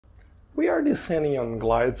We are descending on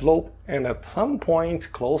glide slope, and at some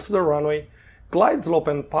point close to the runway, glide slope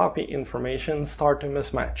and PAPI information start to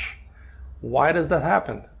mismatch. Why does that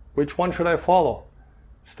happen? Which one should I follow?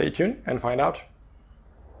 Stay tuned and find out.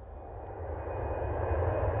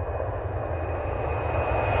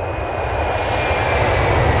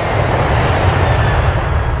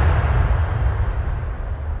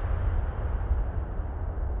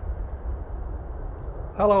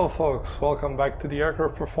 Hello folks, welcome back to the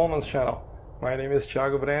Aircraft Performance channel. My name is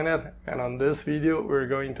Thiago Brenner, and on this video we're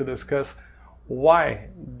going to discuss why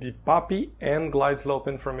the PAPI and glide slope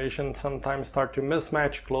information sometimes start to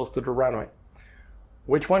mismatch close to the runway.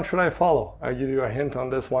 Which one should I follow? I'll give you a hint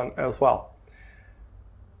on this one as well.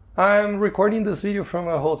 I'm recording this video from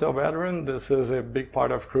a hotel bedroom. This is a big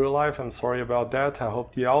part of crew life. I'm sorry about that. I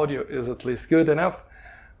hope the audio is at least good enough,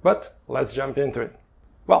 but let's jump into it.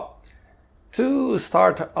 Well, to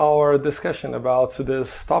start our discussion about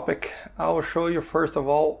this topic, I'll show you first of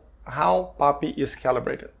all how PAPI is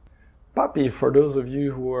calibrated. PAPI, for those of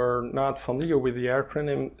you who are not familiar with the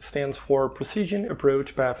acronym, stands for Precision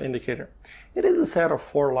Approach Path Indicator. It is a set of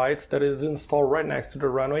 4 lights that is installed right next to the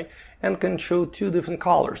runway and can show 2 different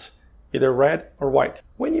colors, either red or white.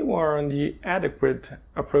 When you are on the adequate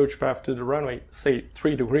approach path to the runway, say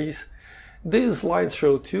 3 degrees, these lights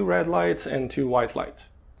show 2 red lights and 2 white lights.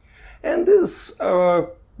 And this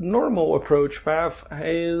normal approach path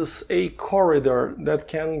is a corridor that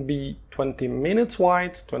can be 20 minutes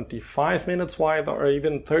wide, 25 minutes wide, or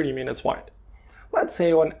even 30 minutes wide. Let's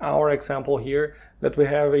say on our example here that we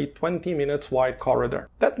have a 20 minutes wide corridor.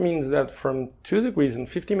 That means that from 2 degrees and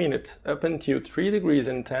 50 minutes up until 3 degrees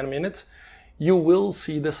and 10 minutes, you will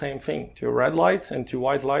see the same thing. 2 red lights and 2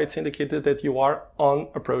 white lights indicated that you are on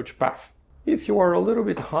approach path. If you are a little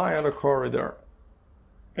bit high on the corridor,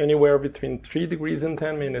 anywhere between 3 degrees and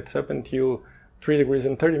 10 minutes up until 3 degrees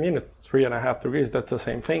and 30 minutes, 3.5 degrees, that's the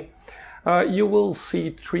same thing, you will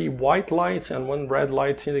see 3 white lights and 1 red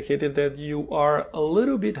light indicated that you are a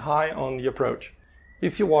little bit high on the approach.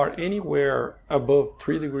 If you are anywhere above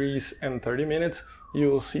 3 degrees and 30 minutes, you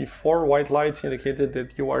will see 4 white lights indicated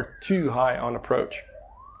that you are too high on approach.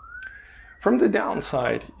 From the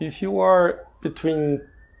downside, if you are between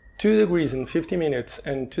 2 degrees and 50 minutes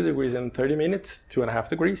and 2 degrees and 30 minutes, 2.5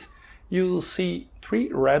 degrees, you'll see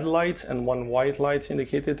 3 red lights and 1 white light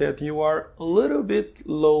indicated that you are a little bit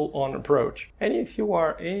low on approach. And if you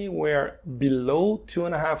are anywhere below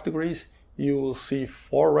 2.5 degrees, you will see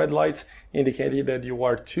 4 red lights indicating that you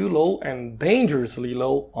are too low and dangerously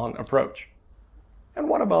low on approach. And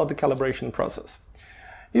what about the calibration process?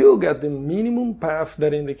 You'll get the minimum path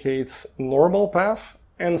that indicates normal path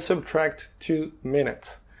and subtract 2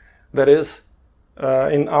 minutes. That is,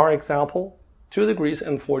 in our example, 2 degrees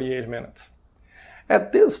and 48 minutes.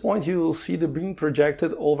 At this point, you will see the beam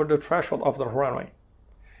projected over the threshold of the runway.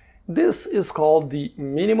 This is called the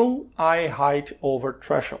minimum eye height over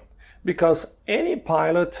threshold, because any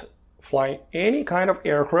pilot flying any kind of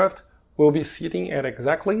aircraft will be sitting at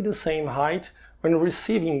exactly the same height when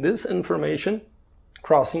receiving this information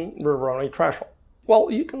crossing the runway threshold.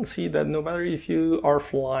 Well, you can see that no matter if you are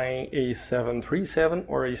flying a 737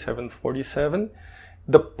 or a 747,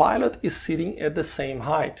 the pilot is sitting at the same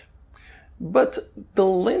height. But the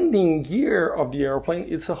landing gear of the airplane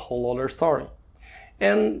is a whole other story.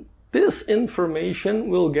 And this information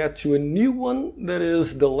will get to a new one, that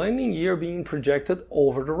is the landing gear being projected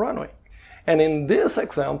over the runway. And in this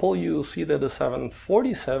example, you'll see that the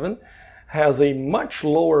 747 has a much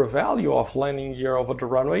lower value of landing gear over the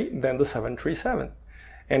runway than the 737.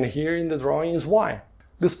 And here in the drawing is why.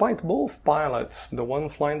 Despite both pilots, the one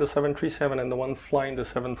flying the 737 and the one flying the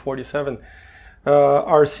 747,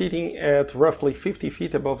 are sitting at roughly 50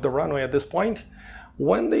 feet above the runway at this point,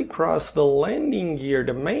 when they cross the landing gear,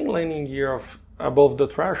 the main landing gear above the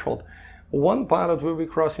threshold, one pilot will be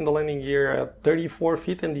crossing the landing gear at 34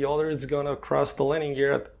 feet and the other is going to cross the landing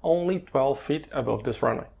gear at only 12 feet above this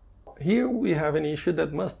runway. Here we have an issue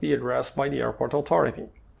that must be addressed by the airport authority.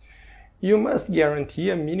 You must guarantee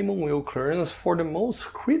a minimum wheel clearance for the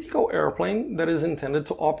most critical airplane that is intended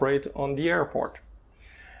to operate on the airport.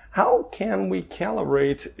 How can we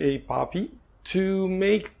calibrate a PAPI to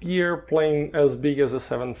make the airplane as big as a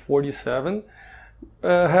 747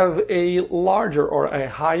 have a larger or a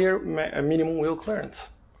higher minimum wheel clearance?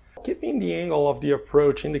 Keeping the angle of the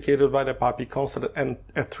approach indicated by the PAPI constant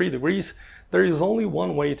at 3 degrees, there is only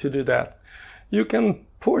one way to do that. You can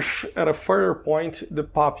push at a further point the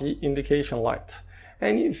PAPI indication light.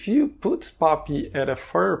 And if you put PAPI at a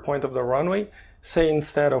further point of the runway, say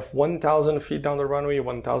instead of 1,000 feet down the runway,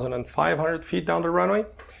 1,500 feet down the runway,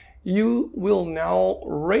 you will now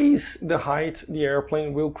raise the height the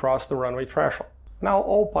airplane will cross the runway threshold. Now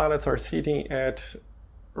all pilots are sitting at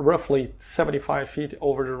roughly 75 feet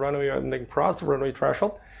over the runway and they cross the runway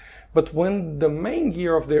threshold. But when the main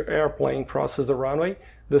gear of the airplane crosses the runway,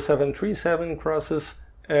 the 737 crosses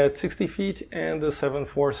at 60 feet and the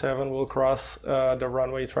 747 will cross the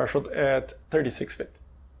runway threshold at 36 feet.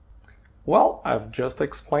 Well, I've just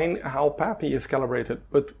explained how PAPI is calibrated,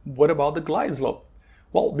 but what about the glide slope?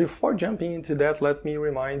 Well, before jumping into that, let me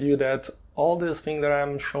remind you that all this thing that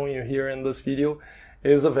I'm showing you here in this video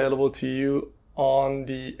is available to you on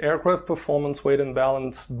the Aircraft Performance Weight and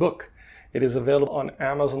Balance book. It is available on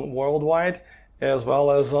Amazon worldwide as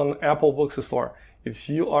well as on Apple Books Store. If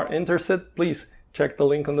you are interested, please check the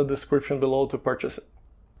link in the description below to purchase it.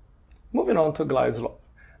 Moving on to glide slope.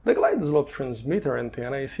 The glide slope transmitter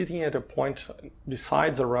antenna is sitting at a point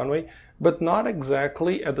besides the runway, but not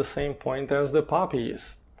exactly at the same point as the PAPI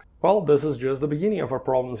is. Well, this is just the beginning of our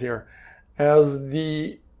problems here, as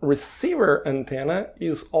the receiver antenna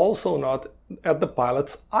is also not at the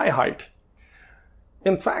pilot's eye height.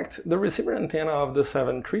 In fact, the receiver antenna of the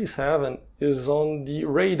 737 is on the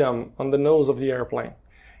radome, on the nose of the airplane.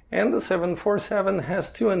 And the 747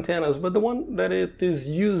 has two antennas, but the one that it is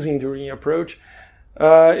using during approach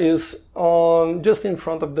is on just in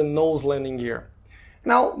front of the nose landing gear.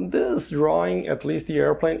 Now, this drawing, at least the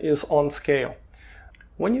airplane, is on scale.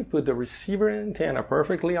 When you put the receiver antenna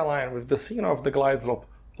perfectly aligned with the signal of the glide slope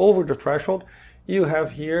over the threshold, you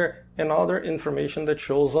have here another information that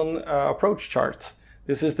shows on approach charts.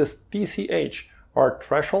 This is the TCH, or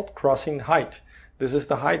threshold crossing height. This is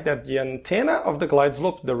the height that the antenna of the glide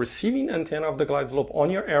slope, the receiving antenna of the glide slope on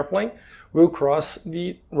your airplane, will cross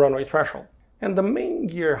the runway threshold. And the main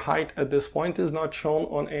gear height at this point is not shown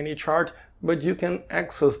on any chart, but you can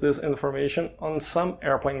access this information on some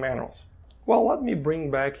airplane manuals. Well, let me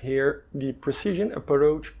bring back here the precision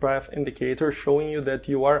approach path indicator showing you that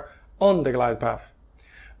you are on the glide path.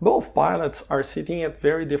 Both pilots are sitting at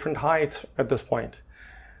very different heights at this point,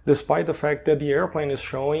 despite the fact that the airplane is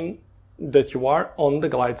showing that you are on the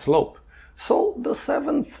glide slope. So the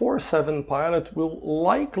 747 pilot will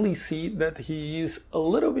likely see that he is a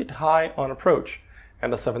little bit high on approach,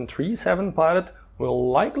 and the 737 pilot will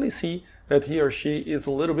likely see that he or she is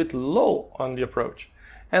a little bit low on the approach.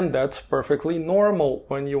 And that's perfectly normal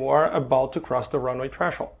when you are about to cross the runway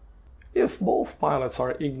threshold. If both pilots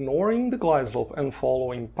are ignoring the glide slope and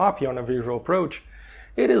following PAPI on a visual approach,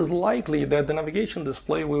 it is likely that the navigation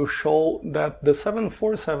display will show that the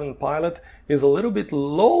 747 pilot is a little bit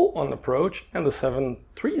low on approach and the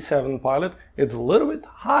 737 pilot is a little bit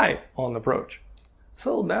high on approach.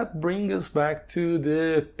 So that brings us back to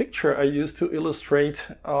the picture I used to illustrate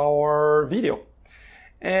our video.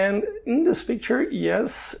 And in this picture,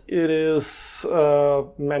 yes, it is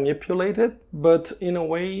manipulated, but in a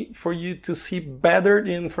way for you to see better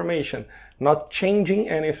the information, not changing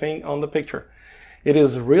anything on the picture. It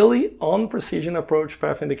is really on precision approach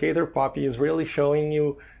path indicator. PAPI is really showing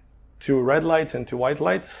you two red lights and two white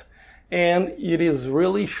lights. And it is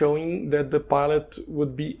really showing that the pilot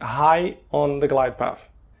would be high on the glide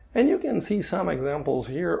path. And you can see some examples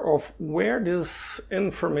here of where this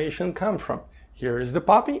information comes from. Here is the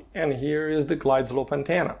PAPI and here is the glide slope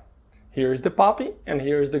antenna. Here is the PAPI and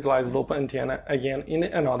here is the glide slope antenna again in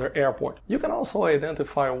another airport. You can also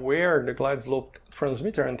identify where the glide slope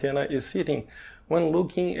transmitter antenna is sitting when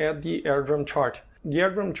looking at the airdrome chart. The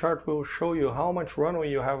airdrome chart will show you how much runway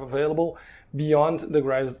you have available beyond the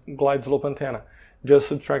glide slope antenna. Just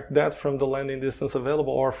subtract that from the landing distance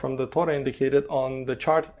available or from the total indicated on the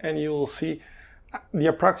chart and you will see the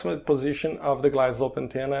approximate position of the glide slope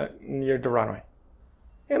antenna near the runway.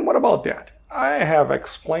 And what about that? I have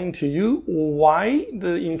explained to you why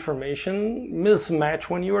the information mismatch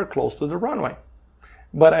when you are close to the runway.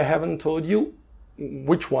 But I haven't told you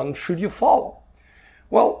which one should you follow.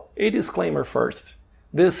 Well, a disclaimer first.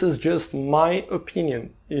 This is just my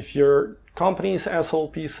opinion. If your company's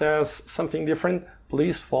SOP says something different,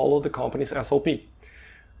 please follow the company's SOP.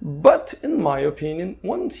 But in my opinion,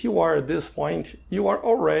 once you are at this point, you are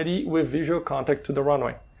already with visual contact to the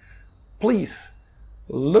runway. Please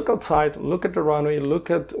look outside, look at the runway,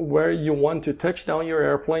 look at where you want to touch down your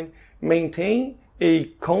airplane, maintain a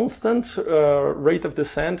constant rate of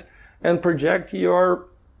descent, and project your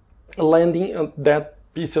landing on that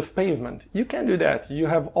piece of pavement. You can do that. You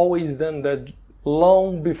have always done that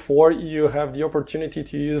long before you have the opportunity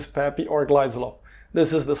to use PAPI or glide slope.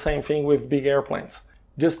 This is the same thing with big airplanes.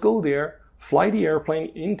 Just go there, fly the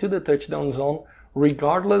airplane into the touchdown zone,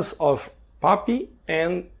 regardless of PAPI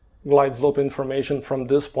and glide slope information from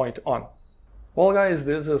this point on. Well guys,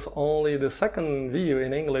 this is only the second video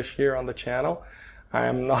in English here on the channel. I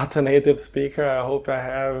am not a native speaker. I hope I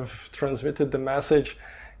have transmitted the message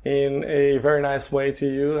in a very nice way to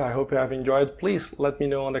you. I hope you have enjoyed. Please let me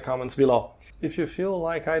know in the comments below. If you feel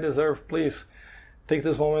like I deserve, please take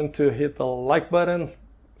this moment to hit the like button,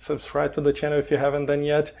 subscribe to the channel if you haven't done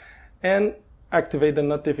yet, and activate the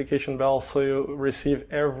notification bell so you receive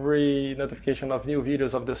every notification of new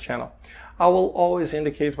videos of this channel. I will always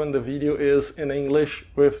indicate when the video is in English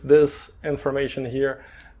with this information here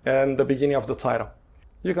and the beginning of the title.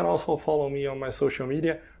 You can also follow me on my social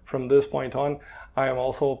media. From this point on, I am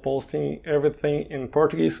also posting everything in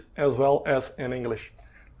Portuguese as well as in English.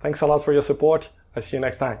 Thanks a lot for your support. I'll see you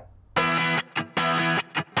next time.